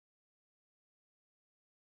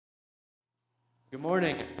Good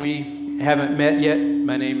morning. We haven't met yet.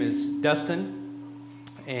 My name is Dustin,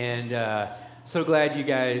 and so glad you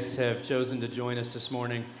guys have chosen to join us this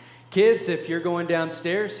morning. Kids, if you're going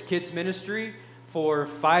downstairs, kids ministry for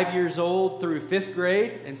 5 years old through 5th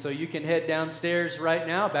grade, and so you can head downstairs right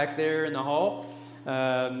now, back there in the hall,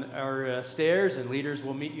 our stairs, and leaders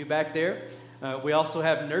will meet you back there. We also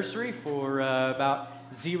have nursery for about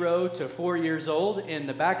 0 to 4 years old in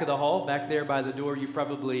the back of the hall, back there by the door you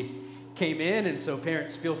probably came in, and so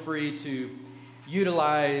parents feel free to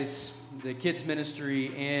utilize the kids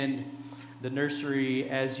ministry and the nursery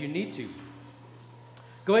as you need to.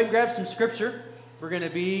 Go ahead and grab some scripture. We're going to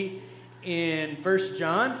be in 1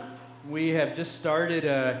 John. We have just started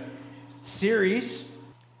a series.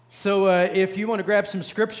 So if you want to grab some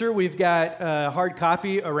scripture, we've got a hard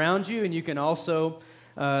copy around you, and you can also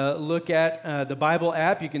look at the Bible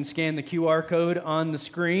app. You can scan the QR code on the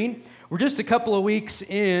screen. We're just a couple of weeks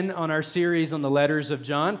in on our series on the letters of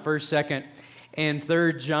John, 1st, 2nd, and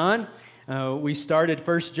 3rd John. We started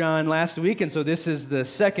 1 John last week, and so this is the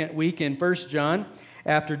second week in 1 John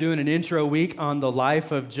after doing an intro week on the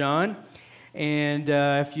life of John. And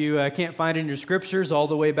if you can't find it in your scriptures, all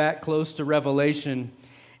the way back close to Revelation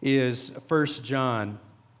is 1 John.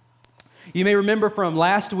 You may remember from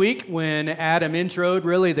last week when Adam introed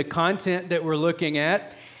really the content that we're looking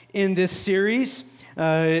at in this series,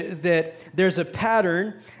 that there's a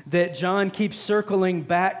pattern that John keeps circling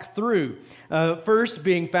back through. First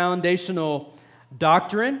being foundational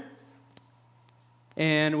doctrine.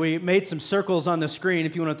 And we made some circles on the screen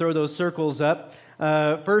if you want to throw those circles up.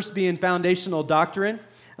 First being foundational doctrine.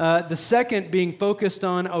 The second being focused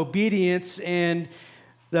on obedience and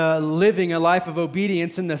living a life of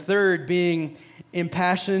obedience. And the third being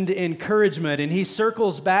impassioned encouragement. And he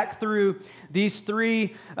circles back through these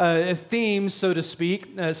three themes, so to speak,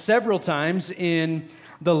 several times in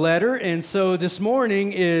the letter. And so this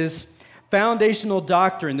morning is foundational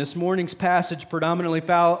doctrine. This morning's passage predominantly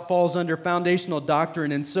falls under foundational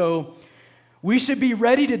doctrine. And so we should be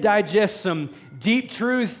ready to digest some deep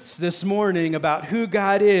truths this morning about who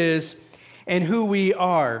God is and who we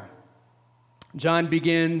are. John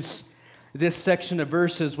begins this section of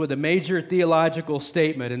verses with a major theological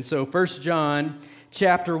statement. And so 1 John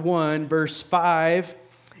chapter 1, verse 5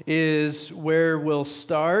 is where we'll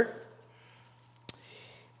start.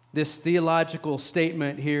 This theological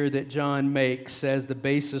statement here that John makes as the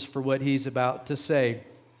basis for what he's about to say.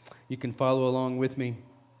 You can follow along with me.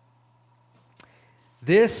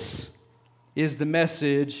 This is the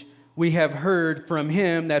message we have heard from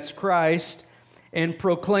him, that's Christ, and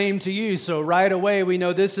proclaimed to you. So right away we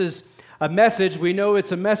know this is a message. We know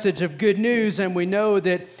it's a message of good news, and we know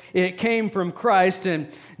that it came from Christ, and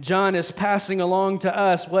John is passing along to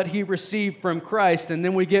us what he received from Christ. And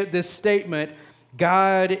then we get this statement,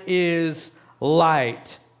 God is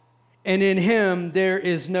light, and in him there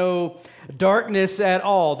is no darkness at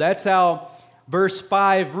all. That's how verse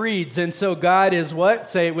 5 reads. And so God is what?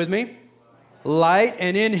 Say it with me. Light,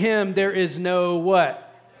 and in him there is no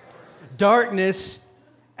what? Darkness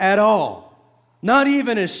at all. Not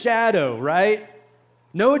even a shadow, right?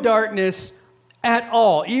 No darkness at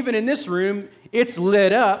all. Even in this room, it's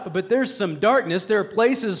lit up, but there's some darkness. There are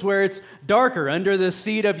places where it's darker. Under the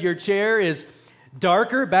seat of your chair is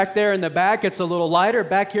darker. Back there in the back, it's a little lighter.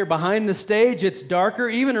 Back here behind the stage, it's darker.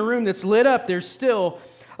 Even a room that's lit up, there's still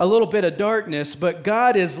a little bit of darkness. But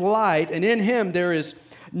God is light, and in him there is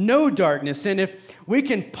no darkness. And if we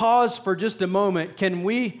can pause for just a moment, can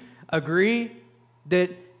we agree that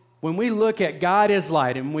when we look at God as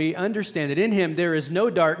light and we understand that in him there is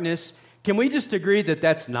no darkness, can we just agree that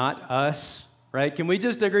that's not us, right? Can we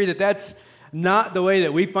just agree that that's not the way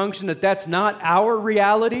that we function, that that's not our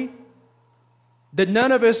reality? That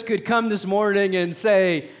none of us could come this morning and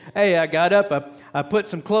say, hey, I got up, I put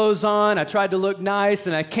some clothes on, I tried to look nice,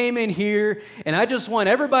 and I came in here, and I just want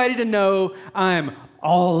everybody to know I'm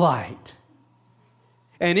all light.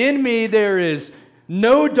 And in me there is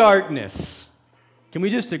no darkness. Can we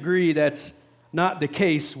just agree that's not the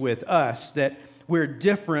case with us, that we're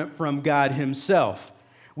different from God himself?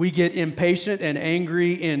 We get impatient and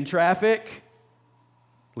angry in traffic.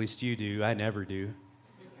 At least you do. I never do.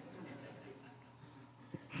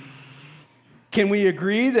 Can we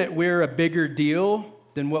agree that we're a bigger deal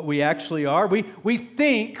than what we actually are? We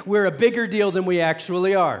think we're a bigger deal than we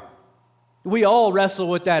actually are. We all wrestle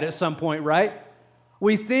with that at some point, right?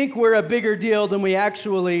 We think we're a bigger deal than we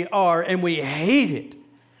actually are, and we hate it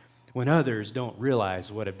when others don't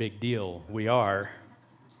realize what a big deal we are.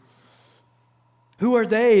 Who are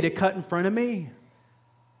they to cut in front of me?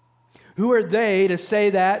 Who are they to say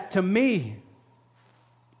that to me?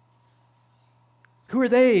 Who are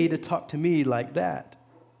they to talk to me like that?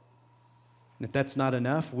 And if that's not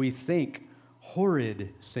enough, we think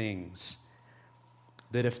horrid things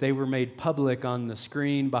that if they were made public on the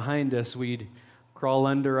screen behind us, we'd crawl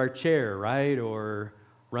under our chair, right? Or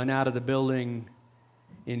run out of the building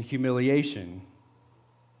in humiliation.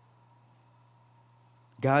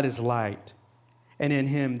 God is light, and in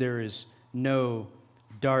Him there is no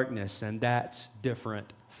darkness, and that's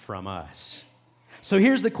different from us. So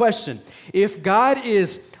here's the question. If God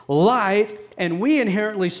is light and we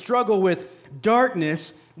inherently struggle with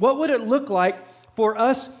darkness, what would it look like for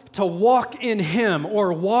us to walk in Him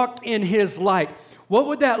or walk in His light? What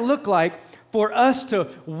would that look like for us to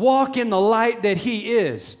walk in the light that He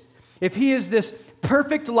is? If He is this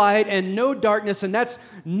perfect light and no darkness, and that's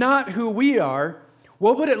not who we are,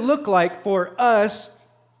 what would it look like for us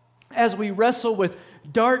as we wrestle with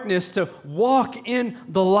darkness to walk in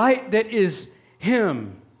the light that is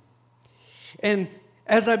Him? And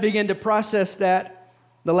as I began to process that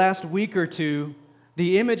the last week or two,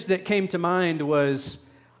 the image that came to mind was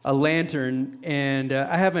a lantern, and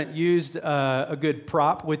I haven't used a good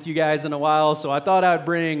prop with you guys in a while, so I thought I'd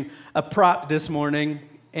bring a prop this morning,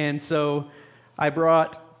 and so I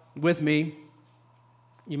brought with me,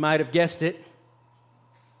 you might have guessed it,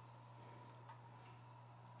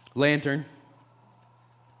 lantern.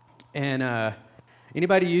 And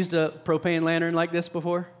anybody used a propane lantern like this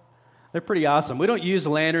before? They're pretty awesome. We don't use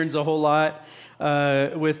lanterns a whole lot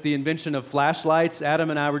with the invention of flashlights. Adam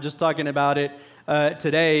and I were just talking about it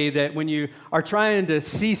today, that when you are trying to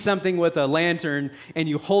see something with a lantern and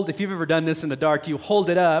you hold, if you've ever done this in the dark, you hold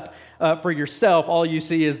it up for yourself, all you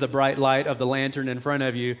see is the bright light of the lantern in front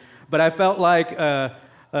of you. But I felt like a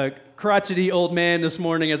crotchety old man this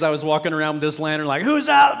morning as I was walking around with this lantern, like, who's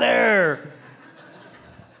out there?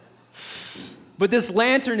 But this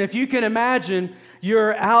lantern, if you can imagine,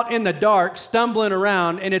 you're out in the dark, stumbling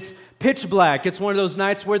around, and it's pitch black. It's one of those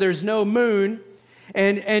nights where there's no moon,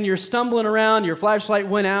 and you're stumbling around, your flashlight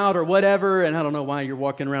went out or whatever, and I don't know why you're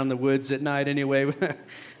walking around the woods at night anyway.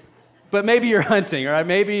 But maybe you're hunting, all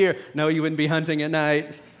right? No, you wouldn't be hunting at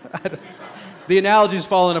night. The analogy's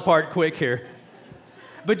falling apart quick here.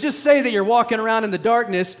 But just say that you're walking around in the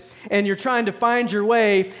darkness, and you're trying to find your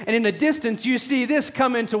way, and in the distance you see this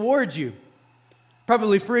coming towards you.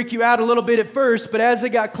 Probably freak you out a little bit at first, but as it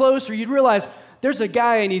got closer, you'd realize there's a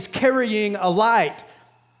guy and he's carrying a light.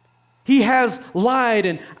 He has light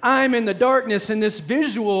and I'm in the darkness, and this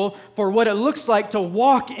visual for what it looks like to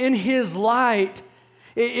walk in His light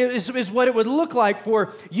is what it would look like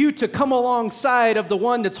for you to come alongside of the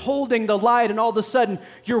one that's holding the light, and all of a sudden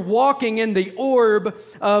you're walking in the orb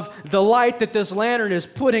of the light that this lantern is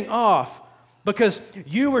putting off. Because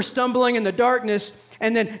you were stumbling in the darkness,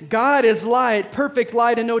 and then God is light, perfect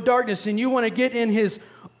light and no darkness, and you want to get in His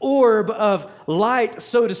orb of light,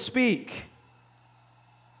 so to speak.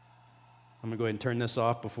 I'm going to go ahead and turn this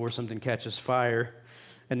off before something catches fire,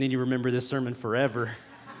 and then you remember this sermon forever.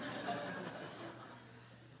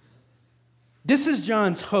 This is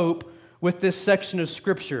John's hope with this section of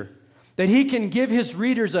Scripture, that he can give his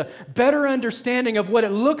readers a better understanding of what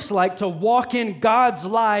it looks like to walk in God's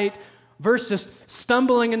light versus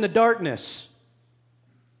stumbling in the darkness.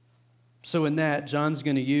 So in that, John's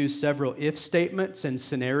going to use several if statements and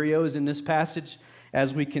scenarios in this passage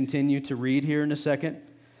as we continue to read here in a second.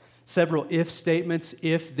 Several if statements,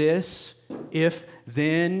 if this, if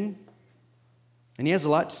then. And he has a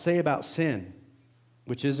lot to say about sin,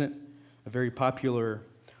 which isn't a very popular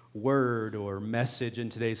word or message in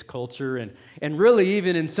today's culture. And really,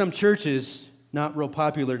 even in some churches, not real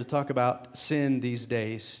popular to talk about sin these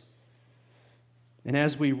days. And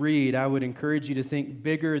as we read, I would encourage you to think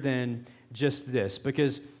bigger than just this,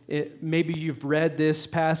 because maybe you've read this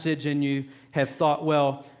passage and you have thought,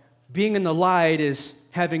 well, being in the light is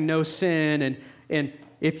having no sin, and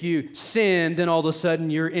if you sin, then all of a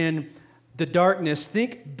sudden you're in the darkness.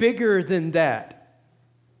 Think bigger than that.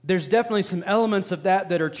 There's definitely some elements of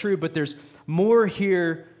that are true, but there's more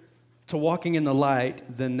here to walking in the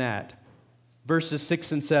light than that. Verses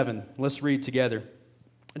 6 and 7, let's read together.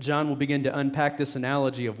 John will begin to unpack this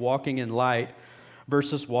analogy of walking in light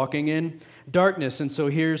versus walking in darkness. And so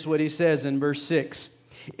here's what he says in verse 6.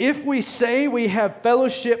 If we say we have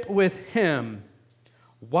fellowship with Him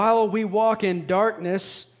while we walk in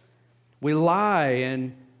darkness, we lie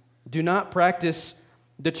and do not practice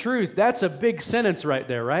the truth. That's a big sentence right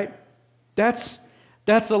there, right? That's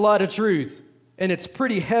a lot of truth, and it's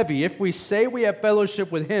pretty heavy. If we say we have fellowship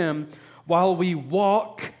with Him while we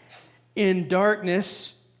walk in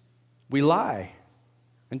darkness, we lie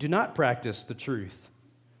and do not practice the truth.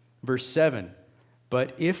 Verse 7,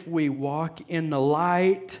 but if we walk in the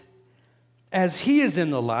light as He is in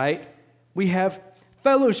the light, we have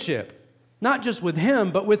fellowship, not just with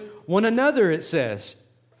Him, but with one another, it says.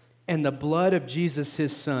 And the blood of Jesus,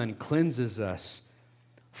 His Son, cleanses us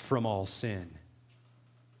from all sin.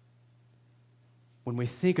 When we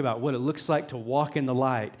think about what it looks like to walk in the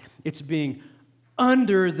light, it's being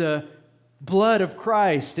under the blood of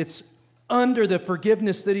Christ. It's under the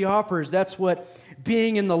forgiveness that He offers. That's what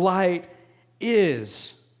being in the light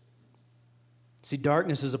is. See,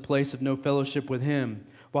 darkness is a place of no fellowship with Him,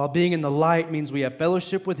 while being in the light means we have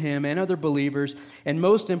fellowship with Him and other believers, and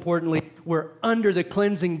most importantly, we're under the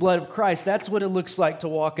cleansing blood of Christ. That's what it looks like to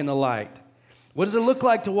walk in the light. What does it look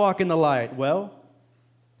like to walk in the light? Well,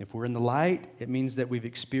 if we're in the light, it means that we've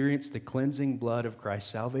experienced the cleansing blood of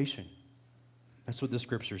Christ's salvation. That's what the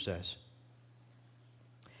Scripture says.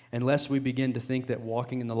 Unless we begin to think that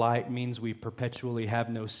walking in the light means we perpetually have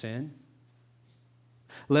no sin,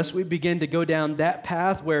 unless we begin to go down that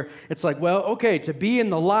path where it's like, well, okay, to be in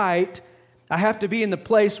the light, I have to be in the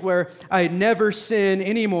place where I never sin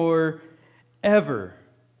anymore, ever.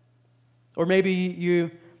 Or maybe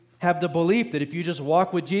you have the belief that if you just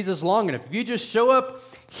walk with Jesus long enough, if you just show up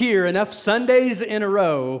here enough Sundays in a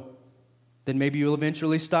row, then maybe you'll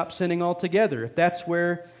eventually stop sinning altogether. If that's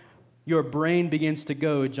where your brain begins to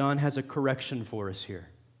go, John has a correction for us here.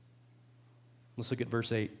 Let's look at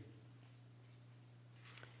verse 8.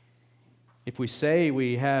 If we say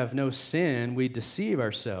we have no sin, we deceive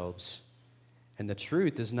ourselves, and the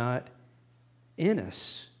truth is not in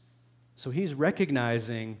us. So he's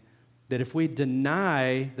recognizing that if we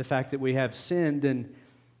deny the fact that we have sinned, then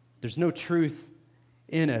there's no truth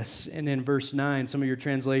in us. And then verse 9, some of your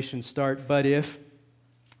translations start, but if,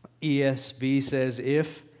 ESV says,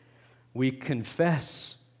 if we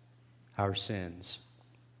confess our sins,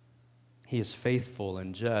 He is faithful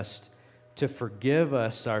and just to forgive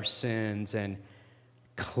us our sins and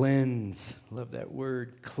cleanse, love that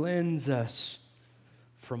word, cleanse us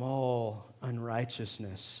from all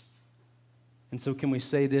unrighteousness. And so can we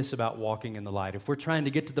say this about walking in the light? If we're trying to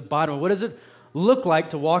get to the bottom, what does it look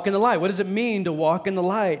like to walk in the light? What does it mean to walk in the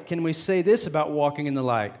light? Can we say this about walking in the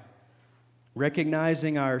light?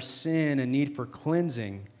 Recognizing our sin and need for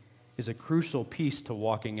cleansing is a crucial piece to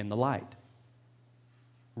walking in the light.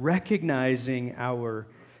 Recognizing our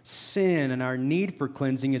sin and our need for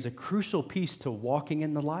cleansing is a crucial piece to walking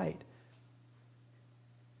in the light.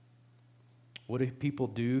 What do people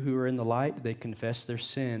do who are in the light? They confess their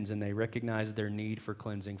sins and they recognize their need for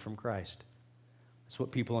cleansing from Christ. That's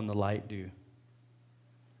what people in the light do.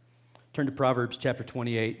 Turn to Proverbs chapter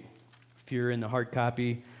 28. If you're in the hard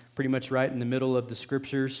copy, pretty much right in the middle of the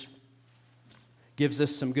Scriptures, gives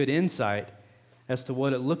us some good insight as to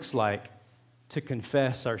what it looks like to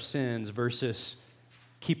confess our sins versus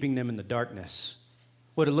keeping them in the darkness.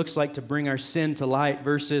 What it looks like to bring our sin to light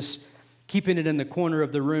versus keeping it in the corner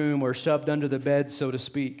of the room or shoved under the bed, so to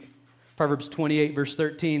speak. Proverbs 28 verse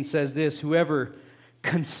 13 says this, whoever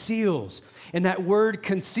conceals, and that word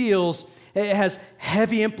conceals, it has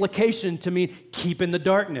heavy implication to mean keep in the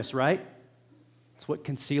darkness, right? That's what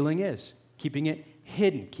concealing is, keeping it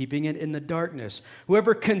hidden, keeping it in the darkness.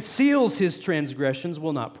 Whoever conceals his transgressions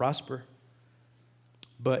will not prosper,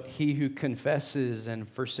 but he who confesses and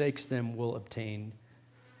forsakes them will obtain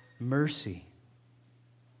mercy.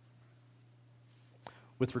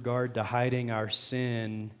 With regard to hiding our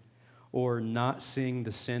sin or not seeing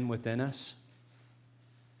the sin within us,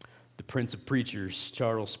 the Prince of Preachers,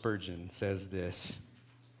 Charles Spurgeon, says this.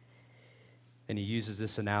 And he uses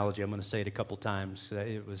this analogy. I'm going to say it a couple times.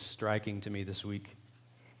 It was striking to me this week.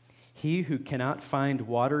 He who cannot find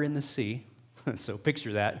water in the sea, so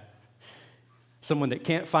picture that, someone that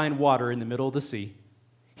can't find water in the middle of the sea.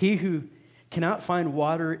 He who cannot find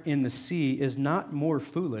water in the sea is not more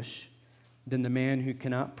foolish than the man who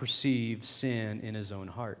cannot perceive sin in his own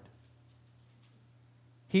heart.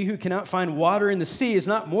 He who cannot find water in the sea is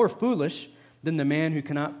not more foolish than the man who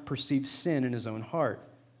cannot perceive sin in his own heart.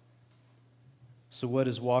 So what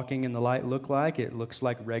does walking in the light look like? It looks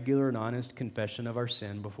like regular and honest confession of our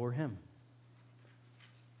sin before Him.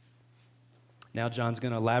 Now John's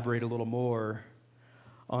going to elaborate a little more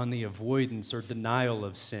on the avoidance or denial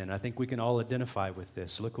of sin. I think we can all identify with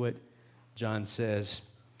this. Look what John says.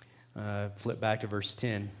 Flip back to verse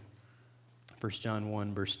 10. 1 John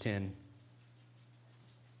 1, verse 10.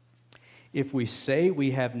 If we say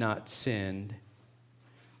we have not sinned,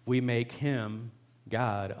 we make Him,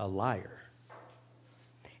 God, a liar,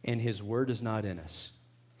 and His word is not in us.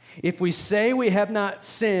 If we say we have not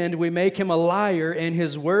sinned, we make Him a liar, and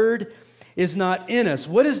His word is not in us.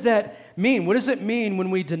 What does that mean? What does it mean when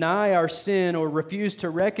we deny our sin or refuse to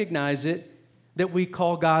recognize it that we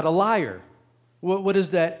call God a liar? What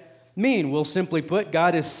does that mean? Well, simply put,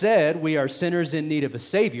 God has said we are sinners in need of a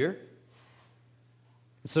Savior.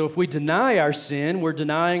 So if we deny our sin, we're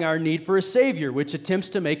denying our need for a Savior, which attempts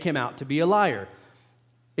to make him out to be a liar.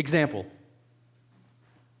 Example.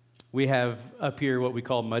 We have up here what we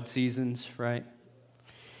call mud seasons, right?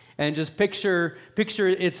 And just picture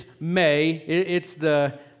it's May. It's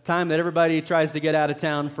the time that everybody tries to get out of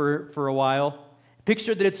town for a while.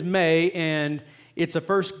 Picture that it's May and it's a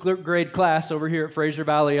first grade class over here at Fraser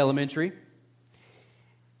Valley Elementary.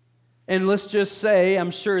 And let's just say,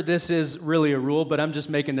 I'm sure this is really a rule, but I'm just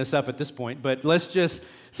making this up at this point. But let's just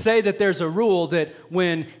say that there's a rule that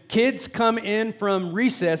when kids come in from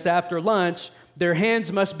recess after lunch, their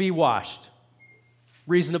hands must be washed.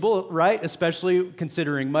 Reasonable, right? Especially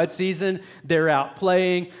considering mud season. They're out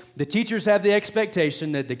playing. The teachers have the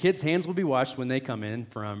expectation that the kids' hands will be washed when they come in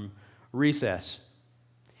from recess.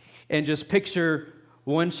 And just picture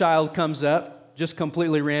one child comes up, just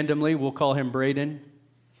completely randomly. We'll call him Braden.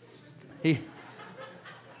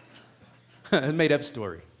 A made-up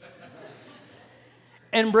story.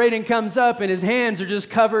 And Braden comes up, and his hands are just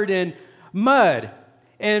covered in mud.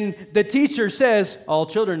 And the teacher says, all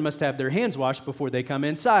children must have their hands washed before they come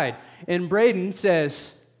inside. And Braden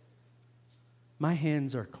says, my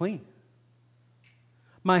hands are clean.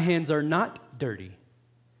 My hands are not dirty.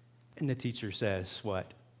 And the teacher says,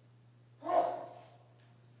 what?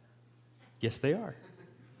 Yes, they are.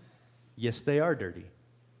 Yes, they are dirty.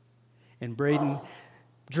 And Braden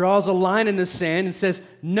draws a line in the sand and says,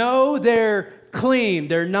 no, they're clean.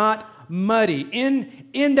 They're not muddy.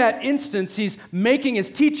 In that instance, he's making his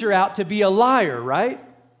teacher out to be a liar, right?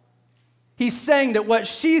 He's saying that what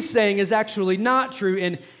she's saying is actually not true,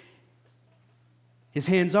 and his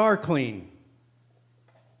hands are clean.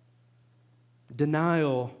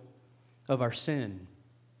 Denial of our sin.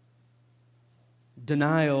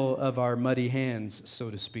 Denial of our muddy hands,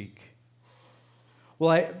 so to speak.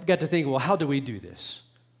 Well, I got to think, well, how do we do this?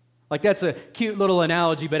 Like, that's a cute little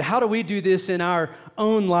analogy, but how do we do this in our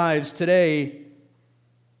own lives today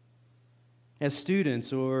as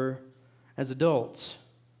students or as adults?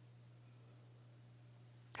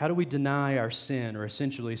 How do we deny our sin or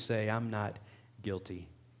essentially say, I'm not guilty?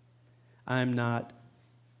 I'm not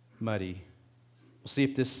muddy. We'll see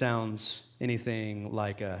if this sounds anything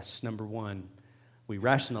like us. Number one, we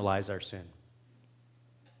rationalize our sin.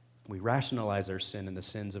 We rationalize our sin and the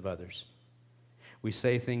sins of others. We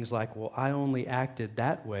say things like, well, I only acted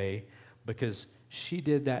that way because she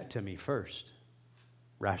did that to me first.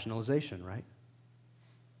 Rationalization, right?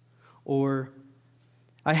 Or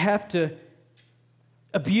I have to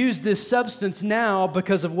abuse this substance now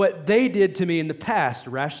because of what they did to me in the past.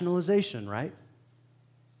 Rationalization, right?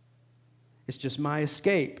 It's just my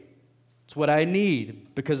escape. It's what I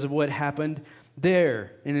need because of what happened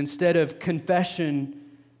there. And instead of confession,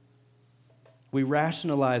 we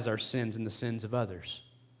rationalize our sins and the sins of others.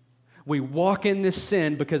 We walk in this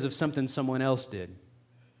sin because of something someone else did.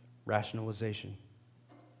 Rationalization.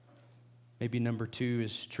 Maybe number two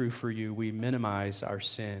is true for you. We minimize our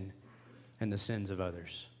sin and the sins of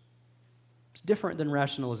others. It's different than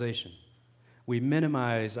rationalization. We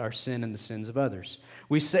minimize our sin and the sins of others.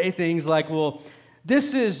 We say things like, well,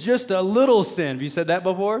 this is just a little sin. Have you said that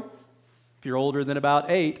before? If you're older than about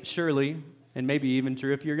 8, surely, and maybe even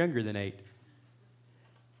true if you're younger than 8.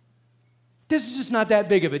 This is just not that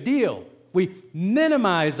big of a deal. We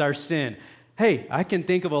minimize our sin. Hey, I can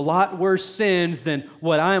think of a lot worse sins than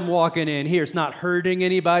what I'm walking in here. It's not hurting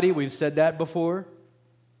anybody. We've said that before.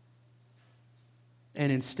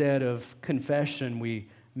 And instead of confession, we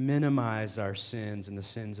minimize our sins and the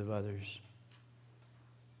sins of others.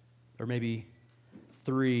 Or maybe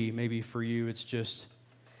 3, maybe for you, it's just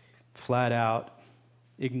flat out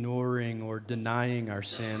ignoring or denying our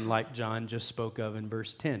sin like John just spoke of in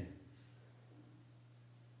verse 10.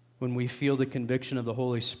 When we feel the conviction of the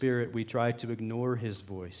Holy Spirit, we try to ignore His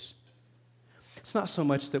voice. It's not so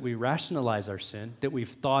much that we rationalize our sin, that we've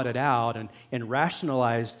thought it out and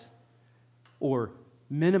rationalized or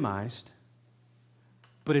minimized,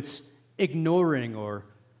 but it's ignoring or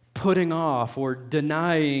putting off or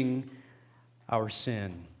denying our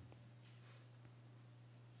sin.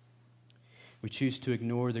 We choose to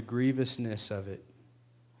ignore the grievousness of it.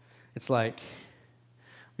 It's like,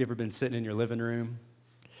 have you ever been sitting in your living room,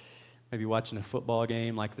 maybe watching a football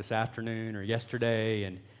game like this afternoon or yesterday,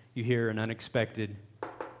 and you hear an unexpected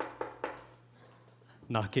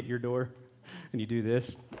knock at your door, and you do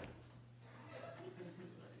this?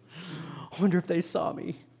 I wonder if they saw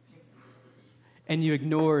me. And you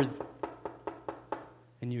ignore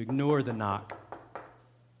the knock.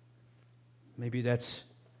 Maybe that's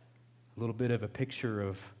a little bit of a picture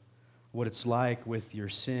of what it's like with your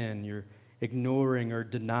sin. You're ignoring or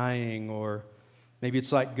denying, or maybe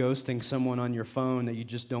it's like ghosting someone on your phone that you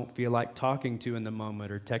just don't feel like talking to in the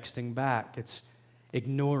moment or texting back. It's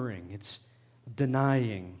ignoring. It's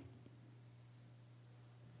denying.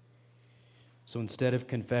 So instead of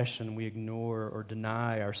confession, we ignore or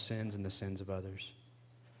deny our sins and the sins of others.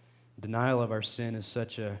 Denial of our sin is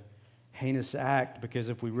such a heinous act because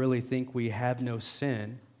if we really think we have no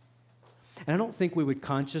sin, and I don't think we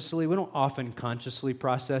don't often consciously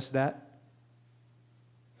process that,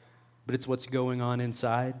 but it's what's going on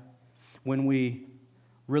inside. When we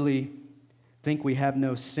really think we have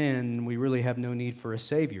no sin, we really have no need for a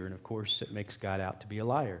Savior. And of course, it makes God out to be a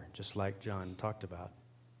liar, just like John talked about.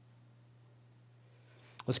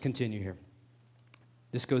 Let's continue here.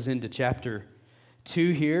 This goes into chapter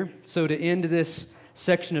 2 here. So to end this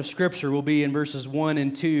section of Scripture, we'll be in verses 1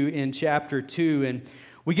 and 2 in chapter 2. And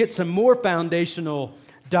we get some more foundational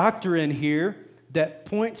doctrine here that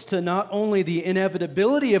points to not only the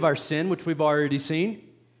inevitability of our sin, which we've already seen,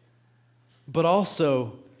 but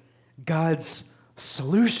also God's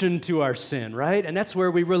solution to our sin, right? And that's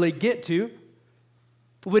where we really get to.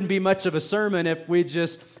 It wouldn't be much of a sermon if we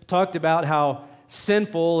just talked about how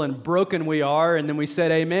sinful and broken we are, and then we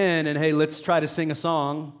said amen, and hey, let's try to sing a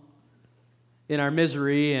song in our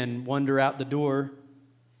misery and wander out the door.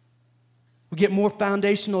 We get more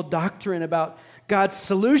foundational doctrine about God's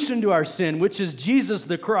solution to our sin, which is Jesus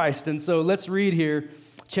the Christ. And so let's read here,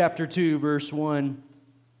 chapter 2, verse 1.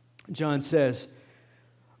 John says,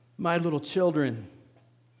 "My little children,"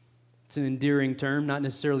 it's an endearing term, not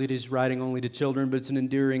necessarily that he's writing only to children, but it's an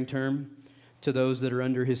endearing term to those that are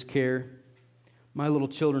under his care. "My little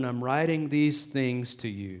children, I'm writing these things to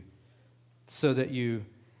you so that you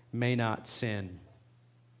may not sin."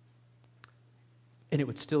 And it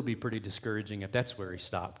would still be pretty discouraging if that's where he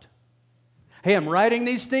stopped. Hey, I'm writing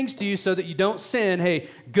these things to you so that you don't sin. Hey,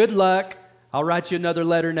 good luck. I'll write you another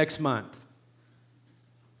letter next month.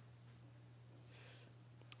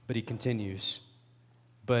 But he continues,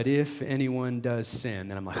 "But if anyone does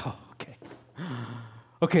sin," and I'm like, oh, okay.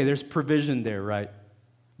 Okay, there's provision there, right?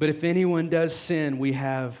 "But if anyone does sin, we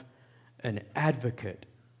have an advocate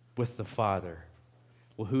with the Father."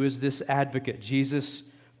 Well, who is this advocate? Jesus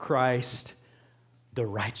Christ, the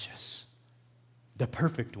righteous, the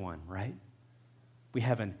perfect one, right? We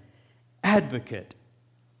have an advocate.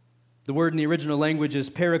 The word in the original language is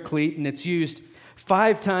paraclete, and it's used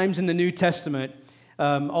 5 times in the New Testament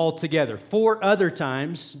altogether. 4 other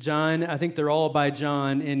times, John, I think they're all by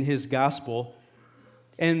John in his gospel.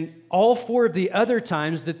 And all 4 of the other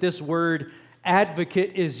times that this word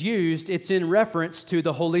advocate is used, it's in reference to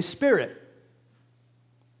the Holy Spirit.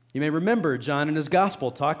 You may remember John in his gospel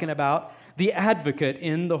talking about the advocate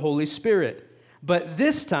in the Holy Spirit. But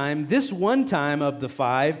this time, this one time of the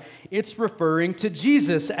 5, it's referring to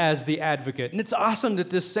Jesus as the advocate. And it's awesome that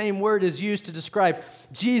this same word is used to describe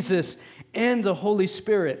Jesus and the Holy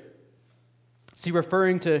Spirit. See,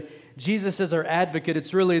 referring to Jesus as our advocate,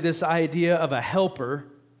 it's really this idea of a helper.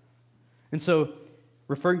 And so,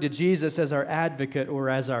 referring to Jesus as our advocate or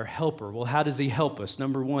as our helper, well, how does he help us?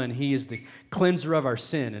 Number 1, he is the cleanser of our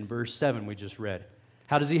sin in verse 7 we just read.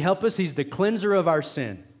 How does he help us? He's the cleanser of our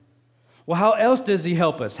sin. Well, how else does he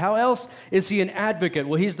help us? How else is he an advocate?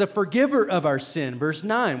 Well, he's the forgiver of our sin. Verse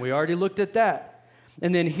 9, we already looked at that.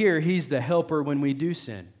 And then here, he's the helper when we do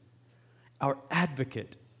sin. Our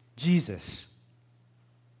advocate, Jesus.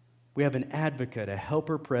 We have an advocate, a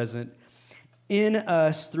helper present in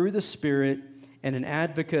us through the Spirit, and an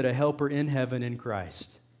advocate, a helper in heaven in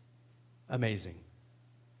Christ. Amazing.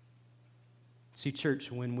 See,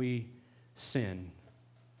 church, when we sin,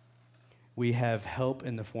 we have help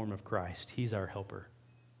in the form of Christ. He's our helper.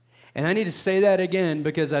 And I need to say that again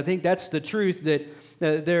because I think that's the truth that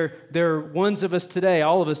there are ones of us today,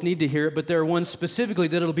 all of us need to hear it, but there are ones specifically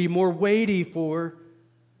that it'll be more weighty for.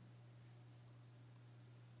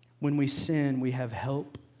 When we sin, we have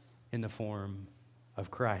help in the form of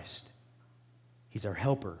Christ. He's our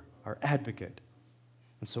helper, our advocate.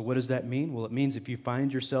 And so what does that mean? Well, it means if you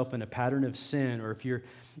find yourself in a pattern of sin, or if you're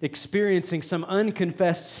experiencing some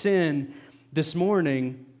unconfessed sin this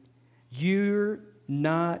morning, you're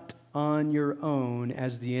not on your own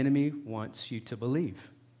as the enemy wants you to believe.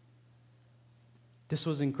 This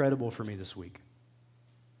was incredible for me this week.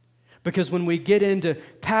 Because when we get into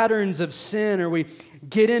patterns of sin or we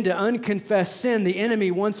get into unconfessed sin, the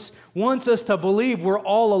enemy wants us to believe we're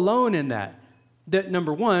all alone in that. That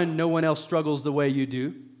number 1, no one else struggles the way you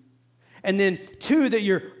do. And then 2, that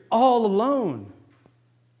you're all alone.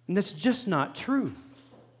 And that's just not true.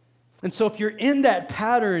 And so if you're in that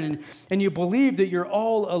pattern and you believe that you're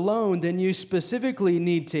all alone, then you specifically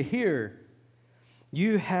need to hear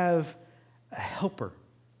you have a helper.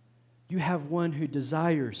 You have one who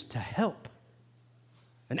desires to help,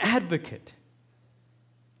 an advocate.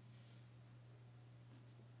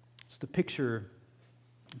 It's the picture,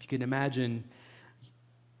 if you can imagine,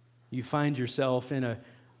 you find yourself in a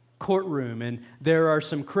courtroom and there are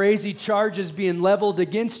some crazy charges being leveled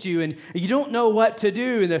against you and you don't know what to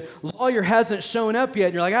do and the lawyer hasn't shown up yet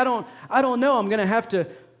and you're like, I don't know, I'm going to have to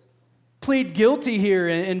plead guilty here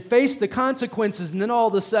and face the consequences. And then all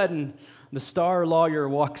of a sudden, the star lawyer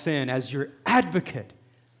walks in as your advocate,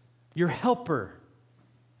 your helper.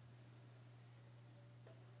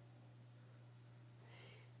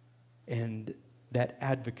 And that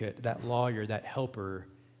advocate, that lawyer, that helper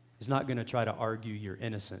is not going to try to argue your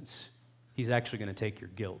innocence. He's actually going to take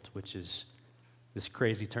your guilt, which is this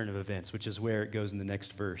crazy turn of events, which is where it goes in the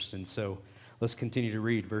next verse. And so let's continue to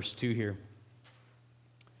read verse 2 here.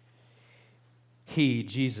 He,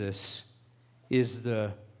 Jesus, is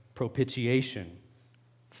the propitiation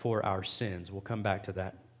for our sins. We'll come back to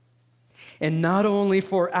that. And not only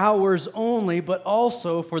for ours only, but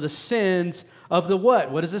also for the sins of the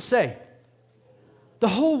what? What does it say? The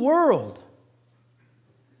whole world.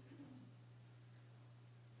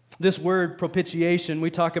 This word propitiation,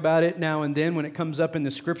 we talk about it now and then when it comes up in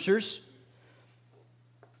the scriptures.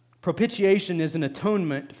 Propitiation is an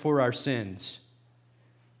atonement for our sins.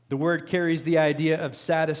 The word carries the idea of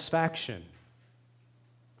satisfaction.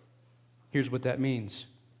 Here's what that means.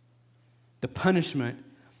 The punishment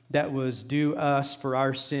that was due us for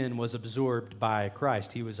our sin was absorbed by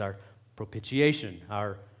Christ. He was our propitiation,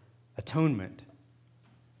 our atonement.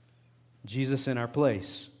 Jesus in our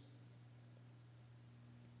place.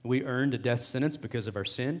 We earned a death sentence because of our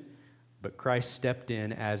sin, but Christ stepped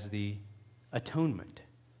in as the atonement.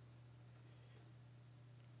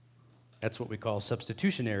 That's what we call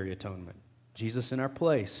substitutionary atonement. Jesus in our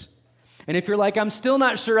place. And if you're like, I'm still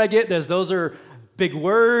not sure I get this, those are big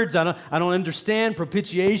words, I don't understand,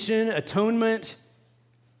 propitiation, atonement.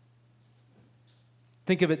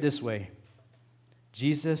 Think of it this way.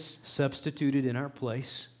 Jesus substituted in our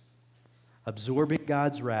place, absorbing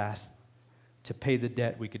God's wrath to pay the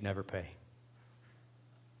debt we could never pay.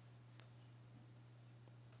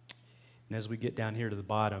 And as we get down here to the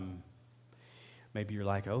bottom, maybe you're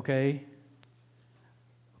like, okay,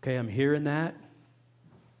 I'm hearing that,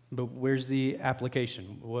 but where's the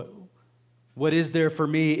application? What is there for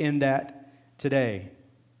me in that today?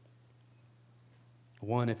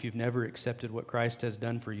 One, if you've never accepted what Christ has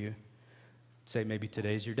done for you, say maybe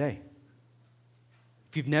today's your day.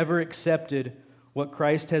 If you've never accepted what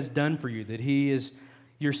Christ has done for you, that He is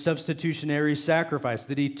your substitutionary sacrifice,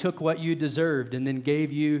 that He took what you deserved and then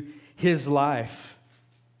gave you His life.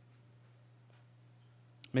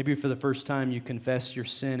 Maybe for the first time you confess your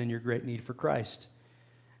sin and your great need for Christ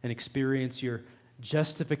and experience your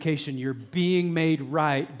justification, your being made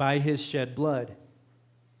right by His shed blood.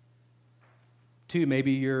 Two,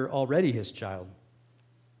 maybe you're already His child,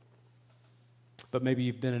 but maybe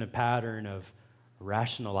you've been in a pattern of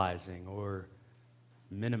rationalizing or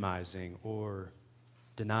minimizing or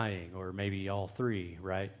denying, or maybe all three,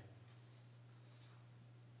 right?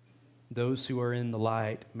 Those who are in the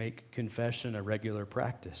light make confession a regular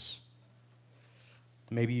practice.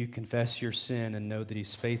 Maybe you confess your sin and know that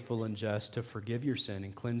He's faithful and just to forgive your sin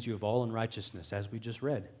and cleanse you of all unrighteousness, as we just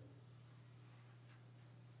read.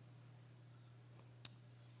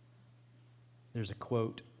 There's a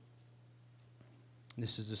quote.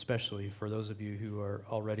 This is especially for those of you who are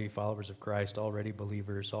already followers of Christ, already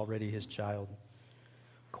believers, already His child.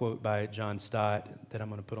 Quote by John Stott that I'm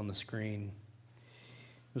going to put on the screen.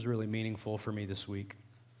 It was really meaningful for me this week.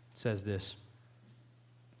 It says this: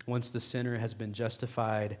 once the sinner has been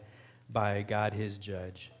justified by God His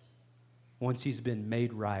judge, once he's been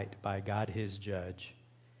made right by God His judge,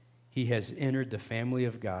 he has entered the family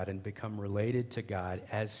of God and become related to God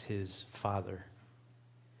as His Father.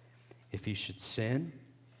 If he should sin,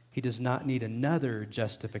 he does not need another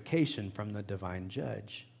justification from the divine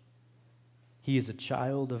judge. He is a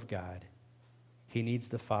child of God. He needs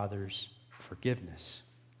the Father's forgiveness.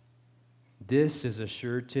 This is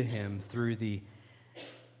assured to him through the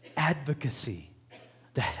advocacy,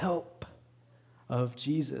 the help of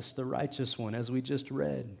Jesus, the righteous one, as we just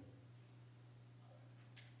read.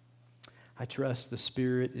 I trust the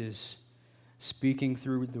Spirit is speaking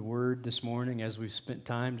through the Word this morning as we've spent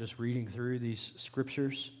time just reading through these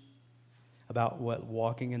scriptures about what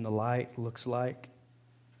walking in the light looks like.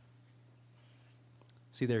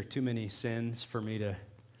 See, there are too many sins for me to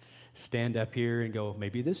stand up here and go,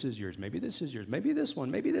 maybe this is yours, maybe this is yours, maybe this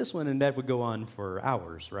one, and that would go on for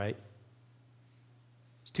hours, right?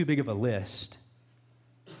 It's too big of a list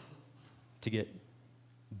to get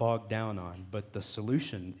bogged down on, but the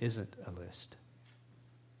solution isn't a list.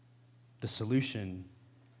 The solution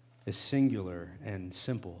is singular and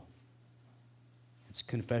simple. It's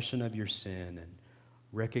confession of your sin and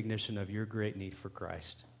recognition of your great need for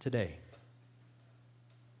Christ today.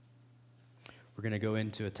 We're going to go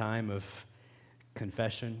into a time of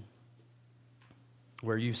confession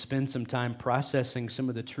where you spend some time processing some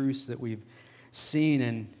of the truths that we've seen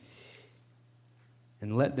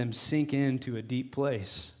and let them sink into a deep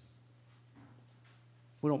place.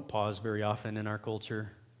 We don't pause very often in our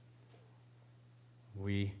culture.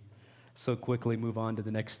 We so quickly move on to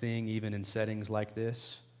the next thing, even in settings like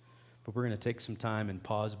this. But we're going to take some time and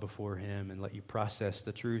pause before Him and let you process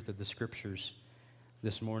the truth of the Scriptures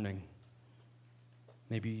this morning.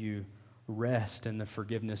 Maybe you rest in the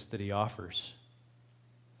forgiveness that He offers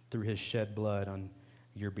through His shed blood on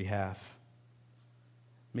your behalf.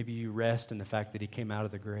 Maybe you rest in the fact that He came out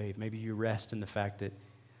of the grave. Maybe you rest in the fact that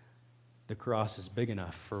the cross is big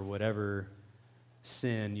enough for whatever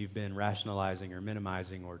sin you've been rationalizing or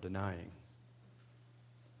minimizing or denying.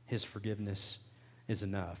 His forgiveness is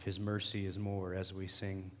enough. His mercy is more, as we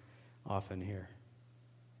sing often here.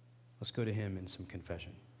 Let's go to Him in some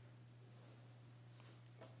confession.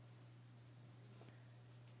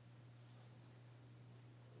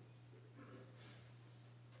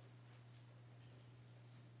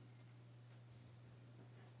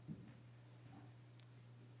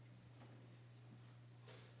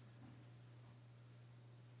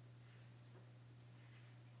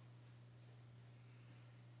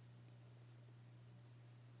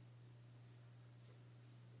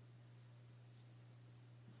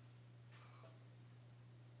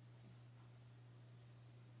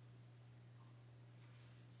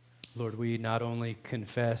 Lord, we not only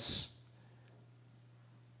confess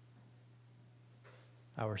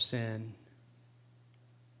our sin,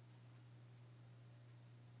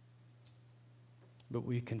 but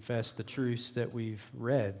we confess the truths that we've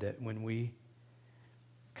read, that when we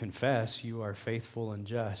confess, you are faithful and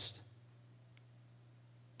just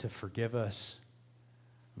to forgive us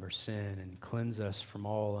of our sin and cleanse us from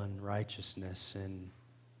all unrighteousness. And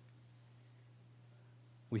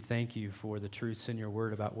we thank you for the truths in your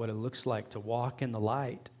word about what it looks like to walk in the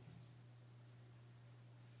light.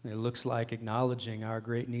 It looks like acknowledging our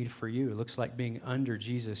great need for you. It looks like being under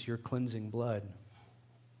Jesus, your cleansing blood.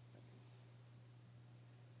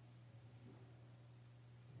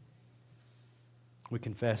 We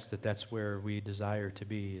confess that that's where we desire to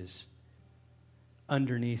be, is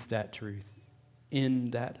underneath that truth,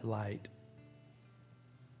 in that light.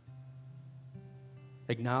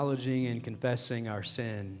 Acknowledging and confessing our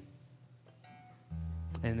sin.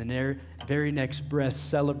 And the very next breath,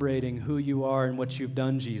 celebrating who you are and what you've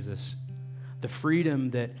done, Jesus. The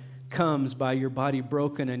freedom that comes by your body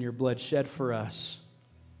broken and your blood shed for us.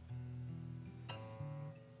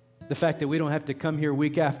 The fact that we don't have to come here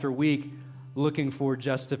week after week looking for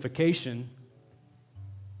justification.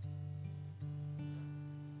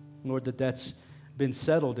 Lord, that's been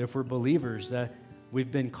settled if we're believers, that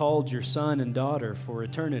we've been called your son and daughter for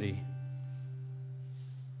eternity.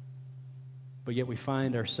 But yet we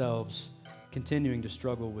find ourselves continuing to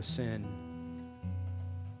struggle with sin,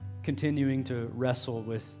 continuing to wrestle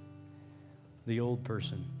with the old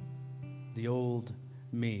person, the old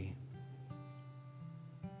me.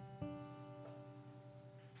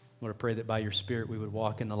 Lord, I pray that by your Spirit we would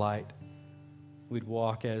walk in the light. We'd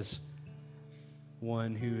walk as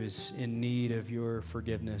one who is in need of your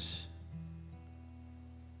forgiveness,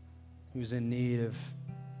 who's in need of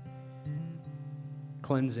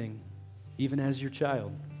cleansing, even as your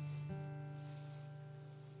child.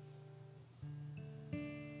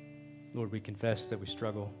 Lord, we confess that we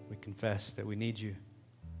struggle. We confess that we need you.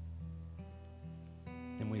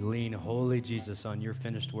 And we lean, holy Jesus, on your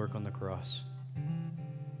finished work on the cross.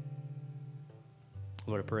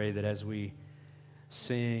 Lord, I pray that as we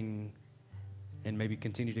sing and maybe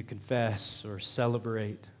continue to confess or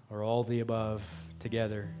celebrate or all the above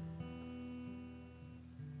together,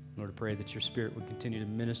 Lord, I pray that your Spirit would continue to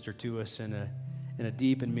minister to us in a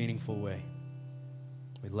deep and meaningful way.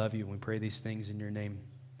 We love you and we pray these things in your name.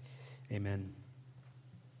 Amen.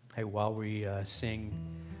 Hey, while we sing,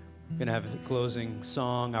 we're going to have a closing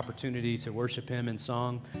song, opportunity to worship him in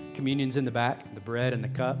song. Communion's in the back, the bread and the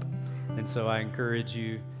cup. And so I encourage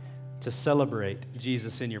you to celebrate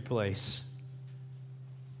Jesus in your place.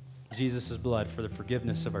 Jesus' blood for the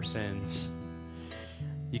forgiveness of our sins.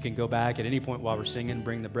 You can go back at any point while we're singing,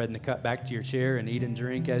 bring the bread and the cup back to your chair and eat and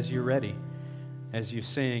drink as you're ready, as you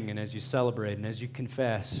sing and as you celebrate and as you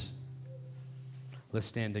confess. Let's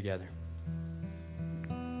stand together.